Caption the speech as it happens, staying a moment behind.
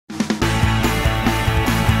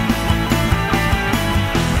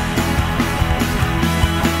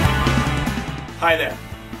Hi there,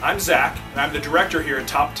 I'm Zach, and I'm the director here at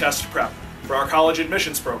Top Test Prep for our college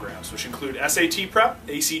admissions programs, which include SAT Prep,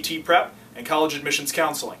 ACT Prep, and College Admissions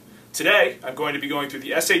Counseling. Today, I'm going to be going through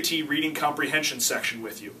the SAT Reading Comprehension section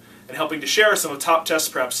with you, and helping to share some of Top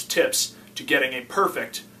Test Prep's tips to getting a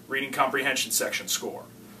perfect Reading Comprehension section score.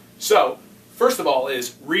 So, first of all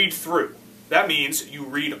is read through. That means you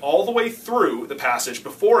read all the way through the passage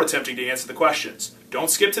before attempting to answer the questions. Don't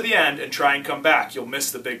skip to the end and try and come back. You'll miss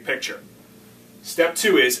the big picture. Step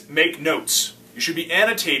 2 is make notes. You should be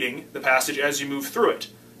annotating the passage as you move through it.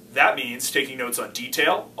 That means taking notes on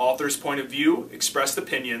detail, author's point of view, expressed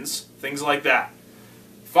opinions, things like that.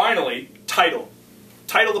 Finally, title.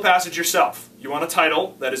 Title the passage yourself. You want a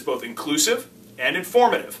title that is both inclusive and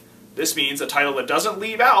informative. This means a title that doesn't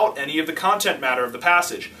leave out any of the content matter of the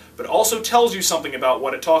passage, but also tells you something about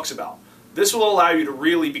what it talks about. This will allow you to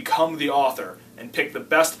really become the author and pick the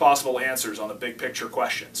best possible answers on the big picture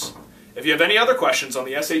questions. If you have any other questions on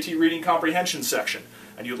the SAT Reading Comprehension section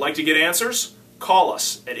and you'd like to get answers, call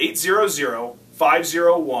us at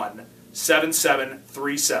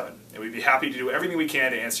 800-501-7737 and we'd be happy to do everything we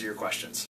can to answer your questions.